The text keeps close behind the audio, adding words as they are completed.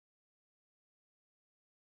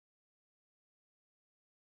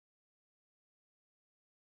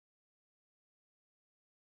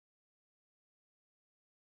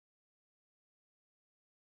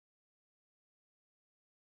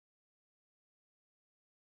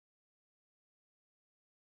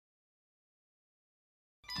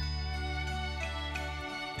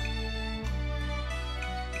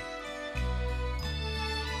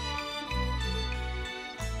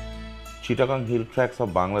Chittagong hill tracts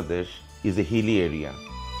of Bangladesh is a hilly area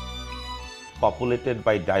populated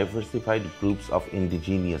by diversified groups of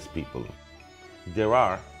indigenous people. There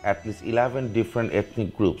are at least 11 different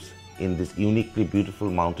ethnic groups in this uniquely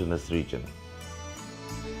beautiful mountainous region.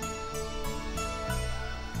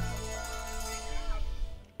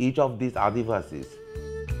 Each of these Adivasis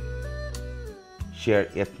share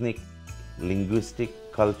ethnic,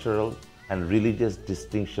 linguistic, cultural, and religious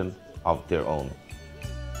distinction of their own.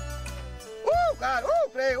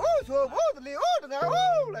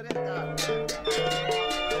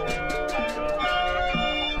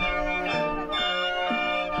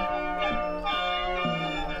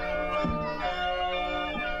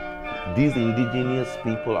 These indigenous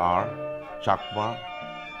people are Chakma,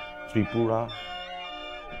 Tripura,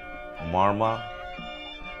 Marma,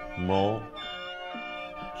 Mo,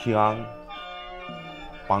 Chiang,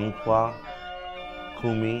 Pangpa,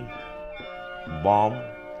 Kumi, Bom,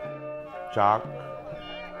 Chak,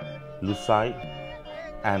 Lusai,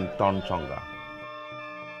 and Tonchonga.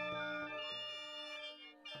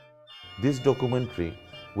 This documentary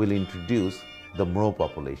will introduce the Mro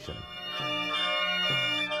population.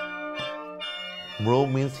 Mro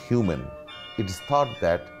means human. It is thought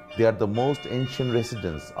that they are the most ancient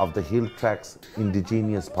residents of the hill tracts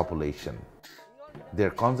indigenous population. They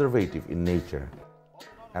are conservative in nature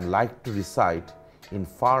and like to reside in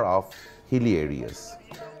far-off hilly areas.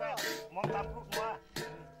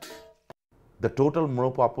 The total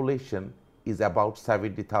Mro population is about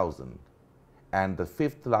 70,000 and the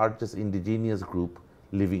fifth largest indigenous group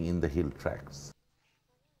living in the hill tracts.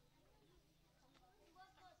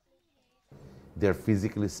 They are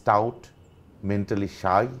physically stout, mentally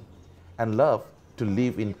shy, and love to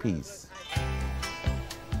live in peace.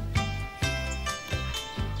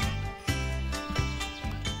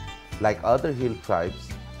 Like other hill tribes,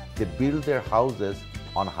 they build their houses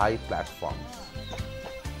on high platforms.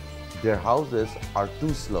 Their houses are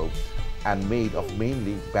two-sloped and made of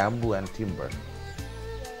mainly bamboo and timber.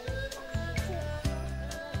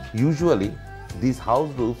 Usually, these house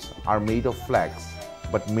roofs are made of flax,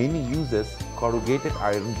 but many uses corrugated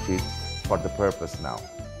iron sheets for the purpose now.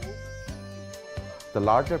 The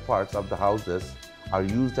larger parts of the houses are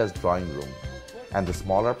used as drawing room, and the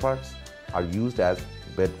smaller parts are used as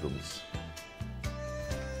bedrooms.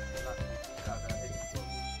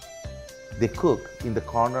 They cook in the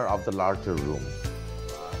corner of the larger room.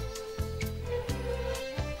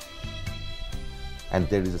 And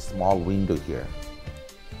there is a small window here.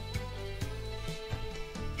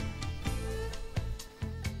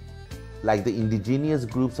 Like the indigenous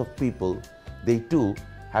groups of people, they too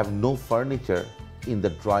have no furniture in the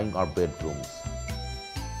drawing or bedrooms.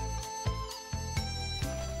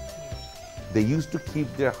 They used to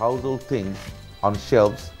keep their household things on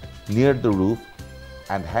shelves near the roof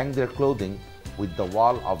and hang their clothing with the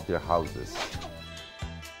wall of their houses.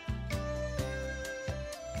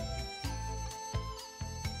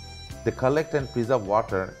 They collect and preserve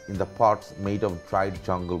water in the pots made of dried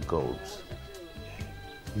jungle gourds.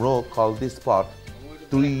 Mro called this pot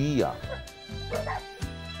Tuiya.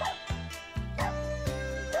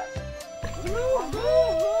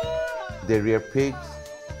 They rear pigs,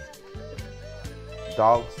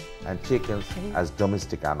 dogs, and chickens as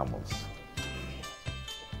domestic animals.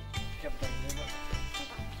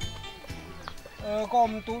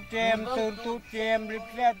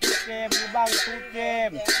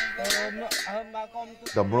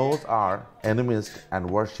 The Mros are animist and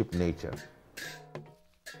worship nature.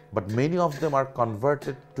 But many of them are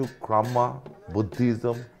converted to Krama,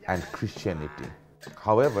 Buddhism, and Christianity.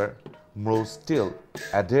 However, Mros still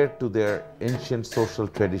adhere to their ancient social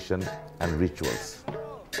tradition and rituals.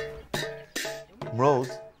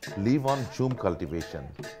 Mros live on jhum cultivation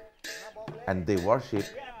and they worship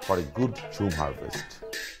for a good jhum harvest.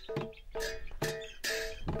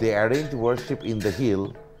 They arrange worship in the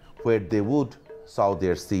hill where they would sow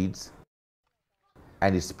their seeds,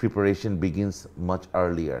 and its preparation begins much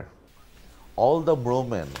earlier. All the Mro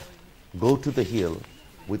men go to the hill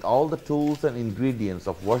with all the tools and ingredients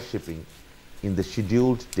of worshipping in the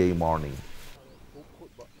scheduled day morning.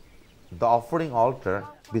 The offering altar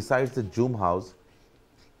besides the jhum house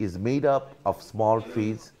is made up of small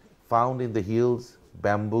trees found in the hills,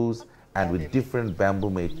 bamboos, and with different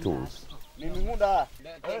bamboo-made tools.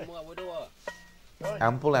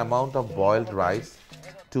 Ample amount of boiled rice,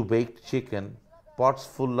 2 baked chicken, pots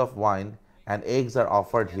full of wine, and eggs are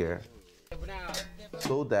offered here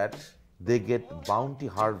so that they get bounty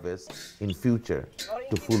harvests in future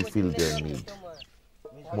to fulfill their need.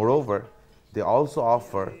 Moreover, they also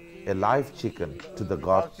offer a live chicken to the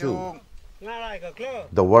god too,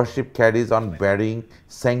 The worship carries on bearing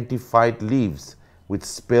sanctified leaves with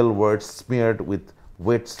spell words smeared with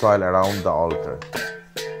wet soil around the altar.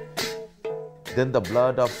 Then the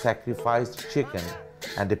blood of sacrificed chicken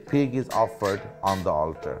and a pig is offered on the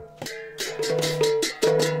altar.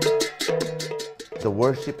 The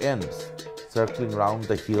worship ends, circling round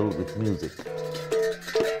the hill with music.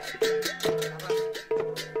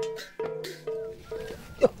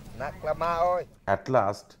 At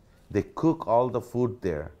last, they cook all the food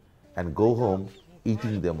there and go home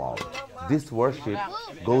eating them all. This worship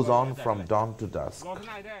goes on from dawn to dusk.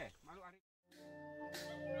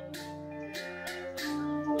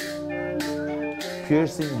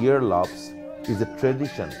 Piercing earlobes is a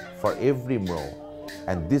tradition for every Mro,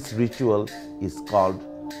 and this ritual is called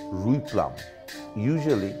Ruiplum.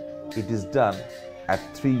 Usually, it is done at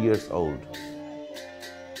 3 years old.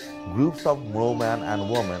 Groups of Mro man and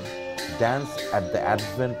woman dance at the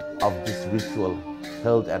advent of this ritual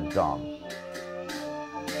held at dawn.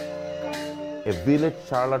 A village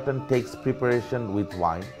charlatan takes preparation with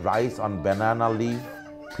wine, rice on banana leaf,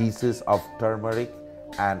 pieces of turmeric,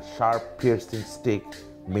 and sharp piercing stick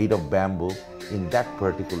made of bamboo in that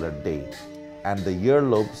particular day, and the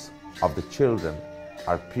earlobes of the children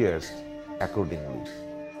are pierced accordingly.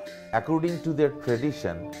 According to their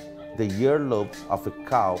tradition, the earlobes of a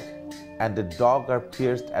cow and a dog are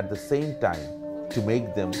pierced at the same time to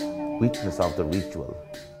make them witness of the ritual.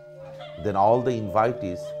 Then all the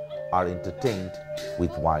invitees are entertained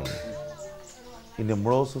with wine. In a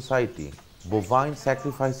Mro society, bovine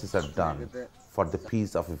sacrifices are done for the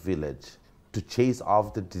peace of a village, to chase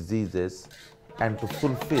off the diseases and to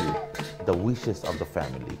fulfill the wishes of the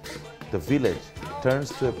family. The village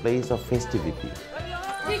turns to a place of festivity.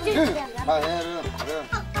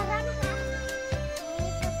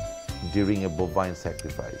 During a bovine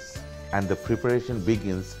sacrifice, and the preparation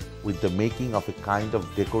begins with the making of a kind of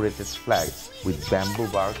decorated flags with bamboo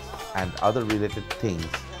bark and other related things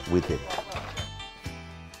with it.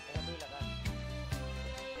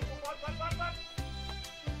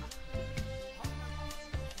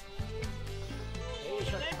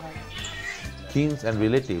 Kings and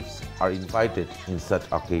relatives are invited in such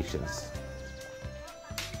occasions.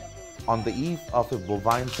 On the eve of a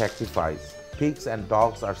bovine sacrifice, pigs and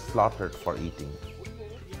dogs are slaughtered for eating.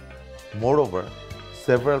 Moreover,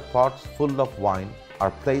 several pots full of wine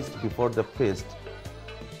are placed before the priest,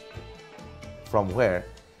 from where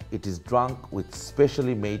it is drunk with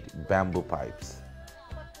specially made bamboo pipes.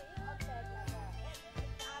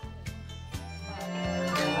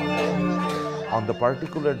 On the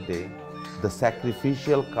particular day, the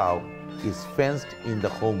sacrificial cow is fenced in the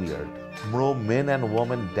home yard. Mro men and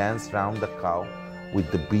women dance round the cow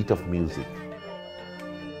with the beat of music.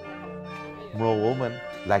 Mro women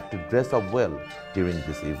like to dress up well during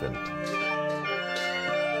this event.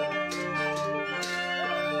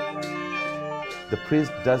 The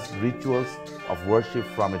priest does rituals of worship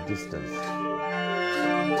from a distance.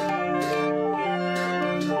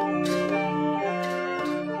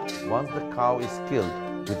 Once the cow is killed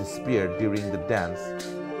with a spear during the dance,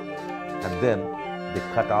 and then they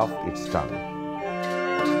cut off its tongue.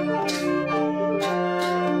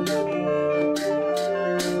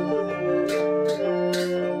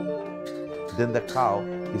 Then the cow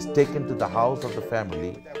is taken to the house of the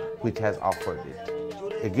family which has offered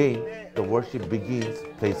it. Again, the worship begins,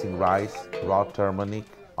 placing rice, raw turmeric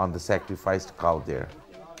on the sacrificed cow there.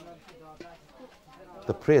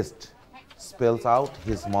 The priest spells out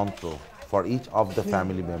his mantra for each of the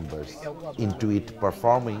family members, into it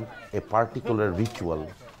performing a particular ritual,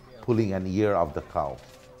 pulling an ear of the cow.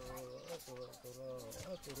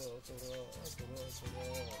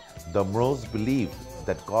 The Mros believe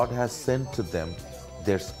that God has sent to them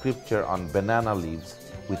their scripture on banana leaves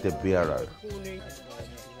with a bearer.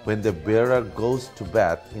 When the bearer goes to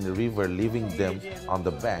bath in a river, leaving them on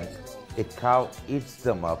the bank, a cow eats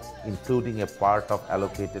them up, including a part of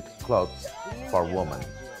allocated cloths for women.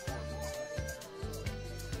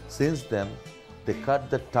 Since then, they cut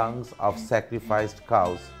the tongues of sacrificed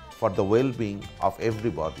cows for the well-being of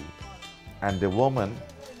everybody, and the women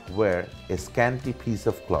wear a scanty piece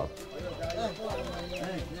of cloth.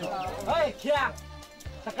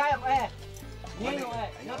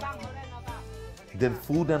 Then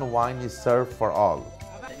food and wine is served for all.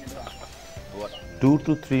 2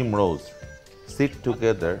 to 3 Mros sit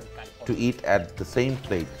together to eat at the same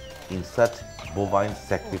plate in such bovine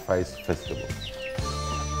sacrifice festivals.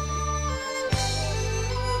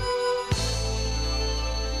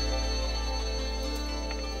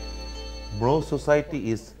 Mro society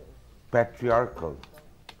is patriarchal,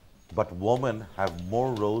 but women have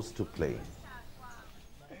more roles to play.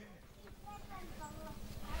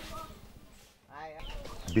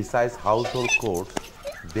 Besides household chores,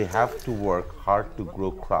 they have to work hard to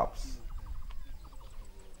grow crops.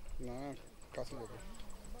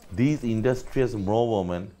 These industrious Mro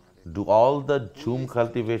women do all the jhum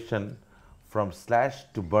cultivation from slash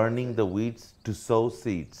to burning the weeds to sow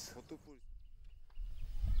seeds.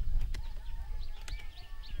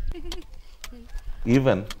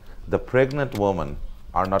 Even the pregnant women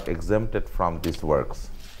are not exempted from these works.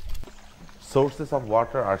 Sources of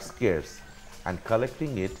water are scarce and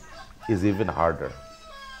collecting it is even harder.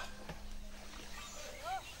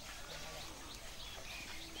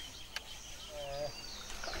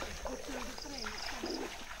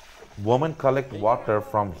 Women collect water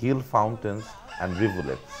from hill fountains and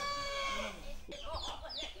rivulets.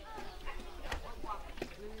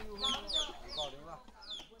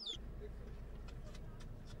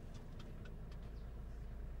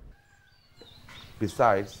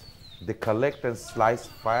 Besides, they collect and slice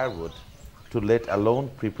firewood to let alone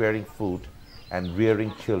preparing food and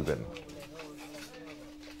rearing children.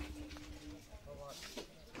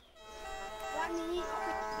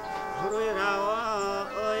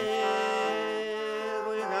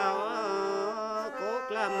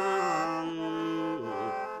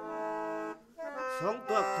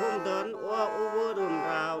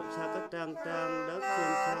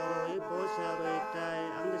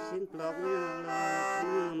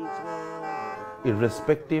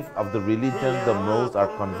 Irrespective of the religion the Mros are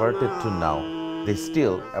converted to now, they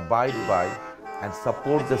still abide by and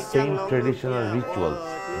support the same traditional rituals,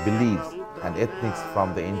 beliefs, and ethnics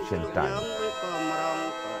from the ancient times.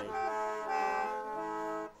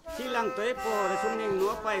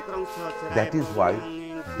 That is why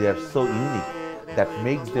they are so unique, that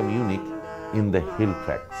makes them unique in the hill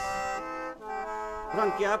tracts.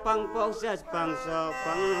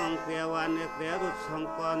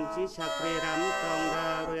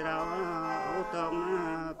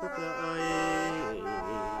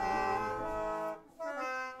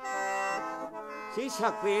 Chỉ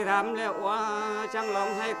sắc vì rắm lệ hoa chẳng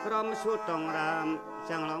lòng hay crom suốt tòng rắm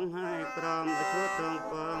chẳng lòng hay crom suốt tòng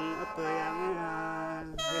phong cười ăn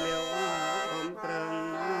liều ôm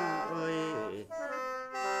prang ơi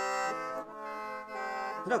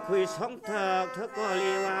รักคุยสองเถิกเธอก็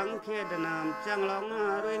ลีวังแค่ดนามจังหลง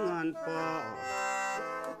ด้วยเงินปอ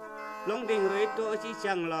ลงดิ่งด้วยตัวที่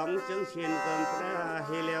จังหลงจึงเชียนกำพระเฮ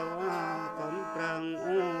เลียวกำปรังโ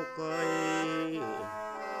อ้กอย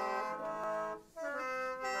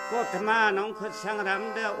โกตมาน้องขดช่างร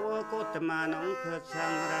ำเด้อโอ้โกตมาน้องขดช่า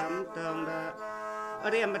งรำเติงเด้อ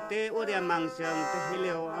เรียมเตอเรียมังเชิงเตเ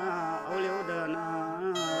ลียวเอาเลียวเดิน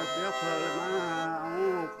เปียกเพลมาโอ้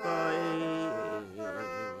กอย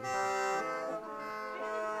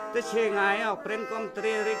แต่เชียงไงเอาเป็นกรมต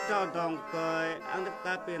รีริกต่อดองเกยอังตะก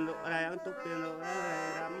าเป็นลูกอะไรอังตุกเป็นลูกอะไร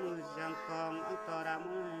รำมือจังกองอังต่อร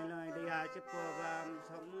ำเลยเลยได้ยาจะปวดรำส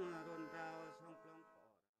ม